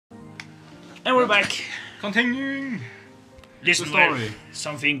And we're back. Continuing. Listen, the story. well,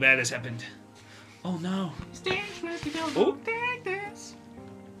 something bad has happened. Oh no. Oh. Take this.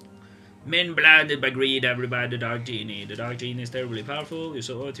 Men blinded by greed have revived the Dark Genie. The Dark Genie is terribly powerful. You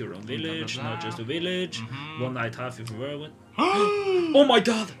saw it to your own village, Blah, blah, blah. not just a village. Mm-hmm. One night half if you were with. Oh my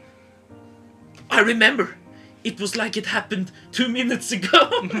god! I remember! It was like it happened 2 minutes ago!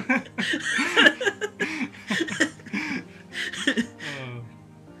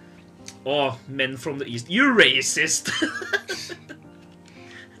 Oh, men from the east. You racist!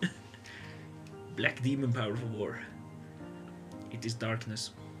 Black demon power for war. It is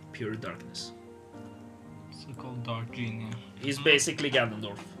darkness. Pure darkness. So-called Dark Genie. He's basically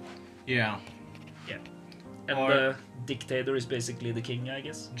Ganondorf. Yeah. Yeah. And Or- the dictator is basically the king, I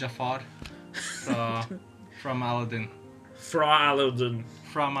guess. Jafar. From Aladdin. Fra Aladdin.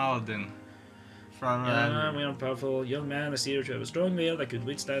 From Aladdin. From We are a powerful young man. I see that you have a strong will that could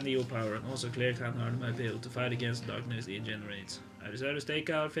withstand evil power, and also clear kind heart might be able to fight against the darkness it generates. I desire to stake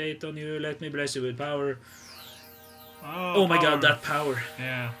our fate on you. Let me bless you with power. Oh my god, that power.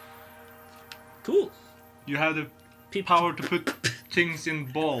 Yeah. Cool. You have the power to put things in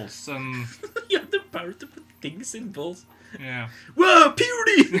balls and... You have the power to put things in balls. Yeah. Whoa,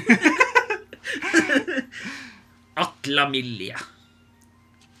 puberty! Atlamilia.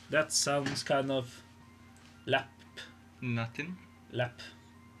 That sounds kind of... Lap. Nothing. Lap.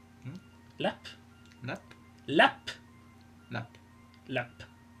 Hmm? Lap? Lap. Lap. Lap. Lap.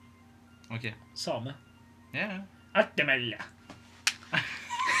 Okay. Same. Yeah. Atlamilia.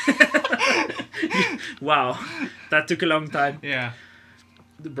 Wow, that took a long time. Yeah.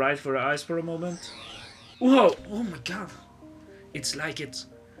 The bright for her eyes for a moment. Whoa! Oh my god! It's like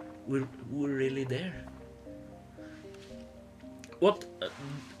we're really there. What?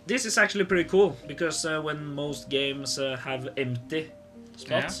 This is actually pretty cool because when most games have empty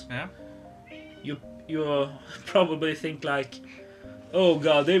spots, Yeah. you probably think like, oh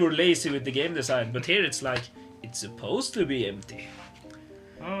god, they were lazy with the game design. But here it's like it's supposed to be empty.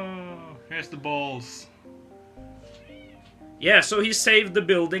 Oh, here's the balls. Yeah, so he saved the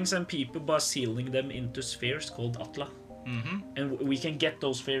buildings and people by sealing them into spheres called Atla. Mm-hmm. And we can get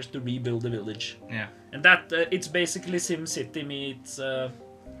those spheres to rebuild the village. Yeah. And that, it's basically SimCity meets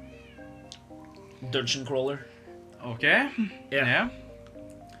Dungeon Crawler. Okay. Yeah.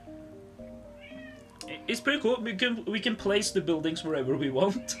 It's pretty cool. We can place the buildings wherever we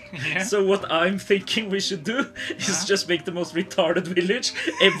want. Yeah. So what I'm thinking we should do is just make the most retarded village.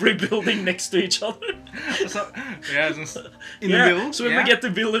 Every building next to each other. So, yeah, just in the middle. So when we get the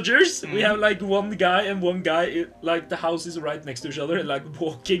villagers, we have like one guy and one guy. Like the houses right next to each other, and like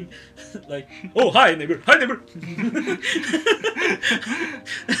walking, like, oh hi neighbor, hi neighbor.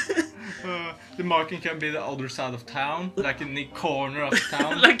 The marking can be the other side of town, like in the corner of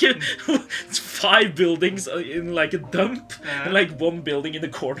town. Like it's 5 buildings in like a dump, and like 1 building in the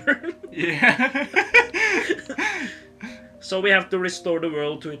corner. Yeah. So we have to restore the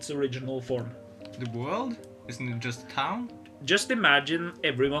world to its original form. The world? Isn't it just a town? Just imagine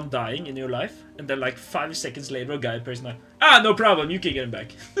everyone dying in your life, and then like 5 seconds later, a guy person like, ah, no problem, you can get him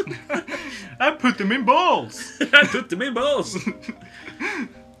back. I put them in balls. I put them in balls.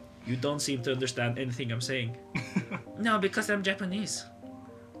 You don't seem to understand anything I'm saying. No, because I'm Japanese.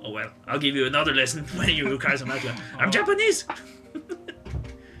 Oh well, I'll give you another lesson when you cry some Atlas. I'm Japanese!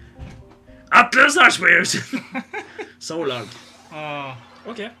 Atlas are squares! So long.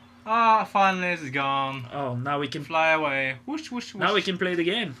 Okay. Finally it's gone. Oh, now we can Fly away. Whoosh, whoosh, whoosh. Now we can play the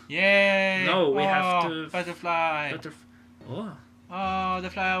game. Yay! No, we have to... Butterfly. Oh. Oh, they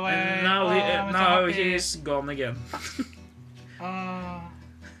fly away. And now, I'm so now happy. he's gone again. Oh.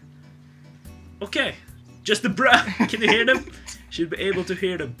 Okay, just the bra. Can you hear them? Should be able to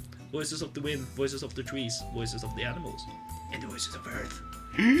hear them. Voices of the wind, voices of the trees, voices of the animals, and the voices of Earth.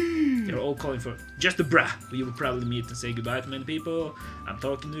 They're all calling for just the bra. You will probably meet and say goodbye to many people. I'm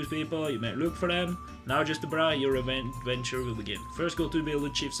talking to these people. You may look for them. Now just the bra. Your adventure will begin. First, go to the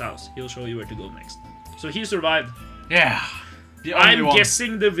village chief's house. He'll show you where to go next. So he survived. Yeah. The only I'm one.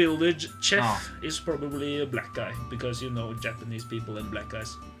 guessing the village chef is probably a black guy because you know Japanese people and black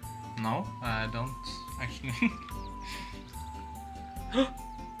guys. No, I don't actually.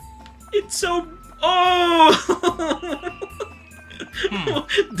 It's so... Oh!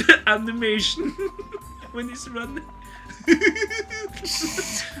 The animation when he's running.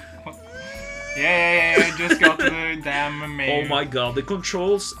 Yeah, just got to the damn mail. Oh my god, the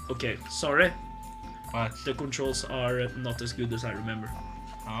controls... Okay, sorry. What? The controls are not as good as I remember.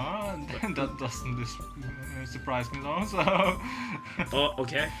 Oh, that doesn't surprise me though, so... Oh,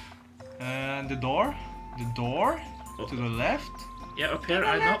 okay. The door to the left. Yeah, up here,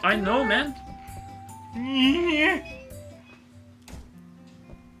 I know, man.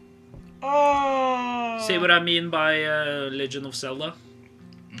 Oh. See what I mean by Legend of Zelda?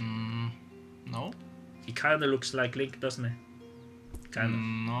 No. He kinda looks like Link, doesn't he? Kinda.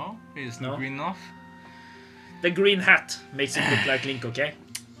 No, he's No? not green enough. The green hat makes it look like Link, okay?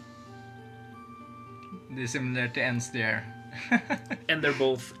 The similarity ends there. And they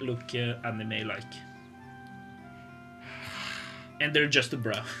both look anime-like. And they're just a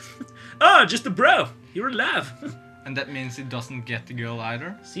bro. Ah, just a bro! You're alive! And that means he doesn't get the girl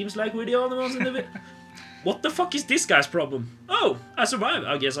either. Seems like we're the only ones in the bit. What the fuck is this guy's problem? Oh, I survived.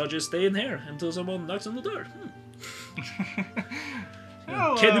 I guess I'll just stay in here until someone knocks on the door.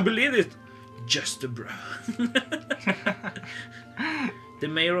 Oh, Can you believe it? Just a bro. The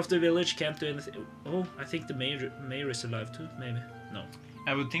mayor of the village can't do anything. Oh, I think the mayor is alive too, maybe. No.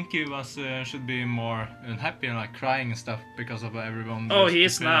 I would think he was should be more unhappy and like crying and stuff because of everyone. Oh, he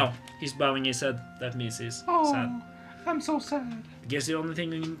is now. He's bowing his head. That means he's sad. I'm so sad. Guess the only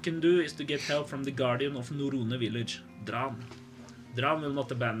thing you can do is to get help from the guardian of Norone village, Dran. Dran will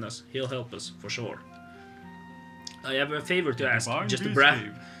not abandon us. He'll help us, for sure. I have a favor to ask. Just a bra.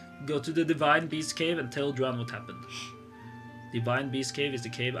 Go to the Divine Beast Cave and tell Dran what happened. Divine Beast Cave is the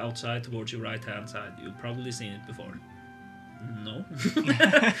cave outside towards your right-hand side. You've probably seen it before. No.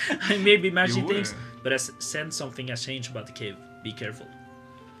 I may be imagining things, but I sense something has changed about the cave. Be careful.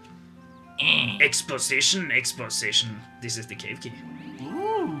 Exposition. This is the cave key.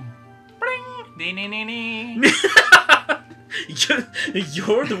 Ooh. Bling.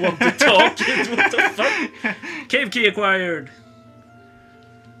 You're the one to talk. What the fuck? Cave key acquired.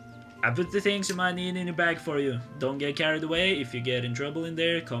 I put the things you might need in your bag for you. Don't get carried away. If you get in trouble in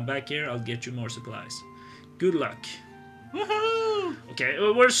there, come back here. I'll get you more supplies. Good luck. Woohoo! Okay,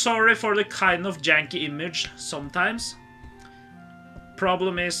 we're sorry for the kind of janky image sometimes.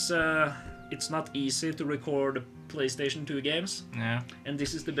 Problem is, it's not easy to record PlayStation 2 games. Yeah. And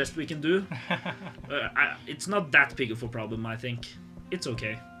this is the best we can do. It's not that big of a problem, I think. It's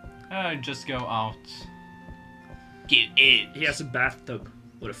okay. Just go out. Get in. He has a bathtub.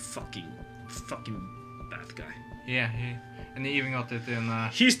 What a fucking bad guy. Yeah, and he even got it in.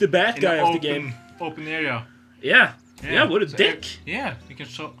 He's the bad guy of the game. Open area. Yeah. Yeah, what a dick. Yeah, you can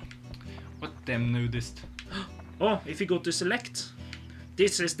show. What damn nudist. Oh, if you go to select,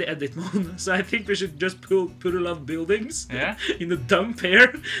 this is the edit mode. So I think we should just put a lot of buildings in the dump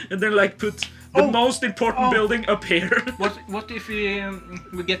here, and then like put the most important building up here. What if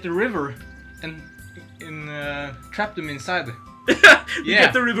we get the river and trap them inside? We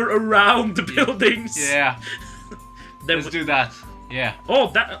get the river around the buildings. Yeah. Let's do that. Yeah.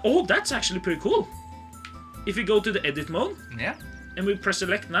 Oh, that's actually pretty cool. If we go to the edit mode, and we press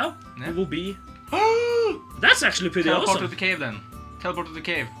select now, it will be. That's actually pretty awesome. Teleport to the cave then. Teleport to the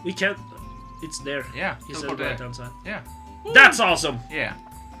cave. We can't. It's there. Yeah. He said right hand side. Yeah. That's awesome. Yeah.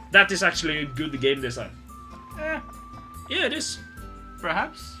 That is actually a good game design. Yeah. Yeah, it is.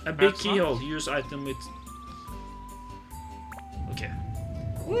 Perhaps. A big keyhole. Use item with. Okay.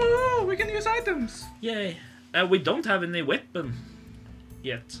 Woo! We can use items. Yay. We don't have any weapon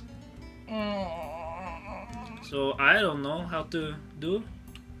yet. So I don't know how to do.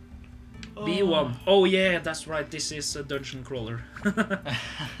 B1. Oh yeah, that's right. This is a dungeon crawler.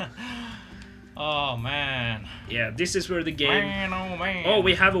 Oh man. Yeah, this is where the game. Man, oh man. Oh,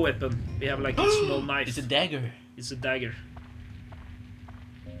 we have a weapon. We have like a small knife. It's a dagger. It's a dagger.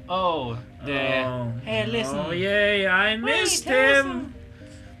 Oh. Hey, listen. Oh yay! I missed him.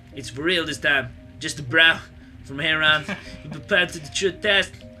 It's for real this time. Just a brow. From here on, you prepare to the true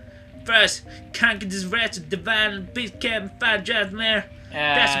test. First, conquer this wretched divine beast camp and find just there.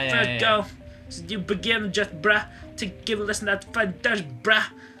 That's the first go. So you begin just brah. To give a lesson that find Dutch brah.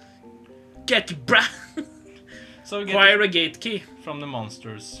 Get you brah. So we acquire a gate key. From the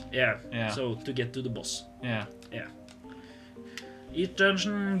monsters. Yeah. So to get to the boss. Yeah. Each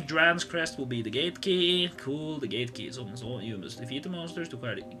dungeon, Dran's crest will be the gate key. Cool, the gate key is almost all. You must defeat the monsters to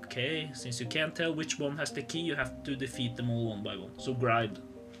acquire the. Okay, since you can't tell which one has the key, you have to defeat them all one by one. So grind.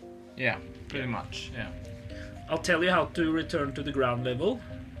 Yeah, pretty much, yeah. I'll tell you how to return to the ground level,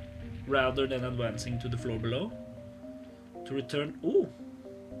 rather than advancing to the floor below. To return... Ooh!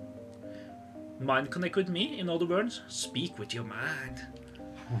 Mind connect with me, in other words, speak with your mind.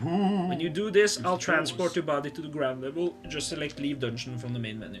 Ooh. When you do this, I'll transport your body to the ground level. Just select leave dungeon from the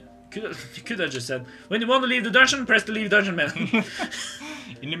main menu. You could have just said, when you want to leave the dungeon, press the leave dungeon menu.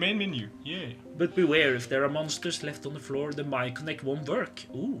 In the main menu, yeah. But beware, if there are monsters left on the floor, the mind connect won't work.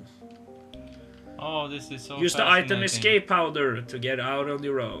 Ooh. Oh, this is so Use the item escape powder to get out on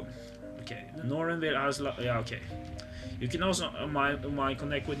your own. Okay, the Northern will has... Yeah, okay. You can also mind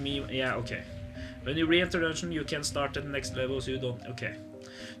connect with me. Yeah, okay. When you re-enter dungeon, you can start at the next level, so you don't. Okay.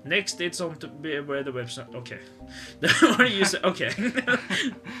 Next, it's on to be where the website. Okay. The more you use it. Okay.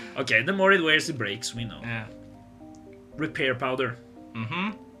 Okay. The more it wears, it breaks. We know. Yeah. Repair powder.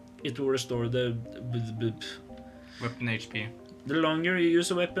 Mm-hmm. It will restore the Weapon HP. The longer you use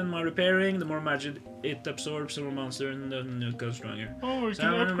a weapon while repairing, the more magic it absorbs from a monster, and then it goes stronger. Oh, it's So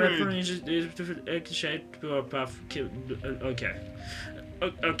an when a upgrade. weapon is shape or path. Okay.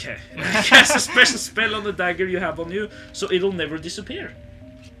 Okay. Cast a special spell on the dagger you have on you, so it'll never disappear.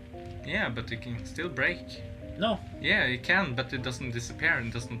 Yeah, but it can still break. No. Yeah, it can, but it doesn't disappear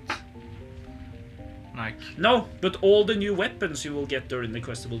and doesn't... Like... No, but all the new weapons you will get during the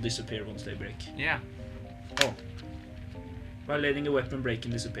quest will disappear once they break. Yeah. Oh. By letting a weapon break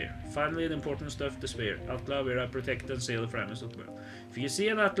and disappear. Finally, the important stuff, the spear. Outlaw, where I protect and sail the fragments of the world. If you see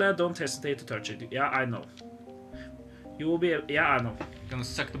an outlaw, don't hesitate to touch it. Yeah, I know. You will be... Yeah, I know. Gonna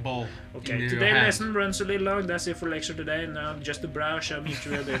suck the ball. Okay, into your today's hand. lesson runs a little long. That's it for lecture today. Now, just a brow shall meet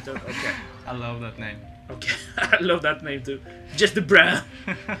you later. Okay. I love that name. Okay. I love that name too. Just a brow.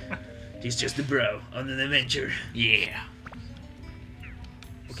 He's just a bro on an adventure. Yeah.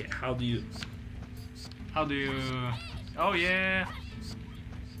 Okay, how do you... How do you... Oh yeah.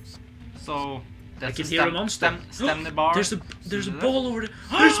 So... I can hear a monster. Stem the bar. There's a ball over there.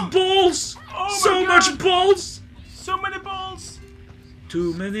 There's balls! Oh my So God. much balls! So many balls!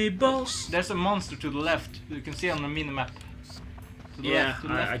 Too many balls. There's a monster to the left. You can see on the minimap. To the Yeah, left, to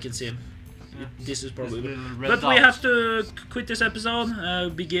the left. I can see him. Yeah. This is There's probably... little red But we dots. have to quit this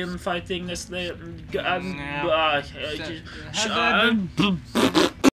episode. Begin fighting this... Yeah.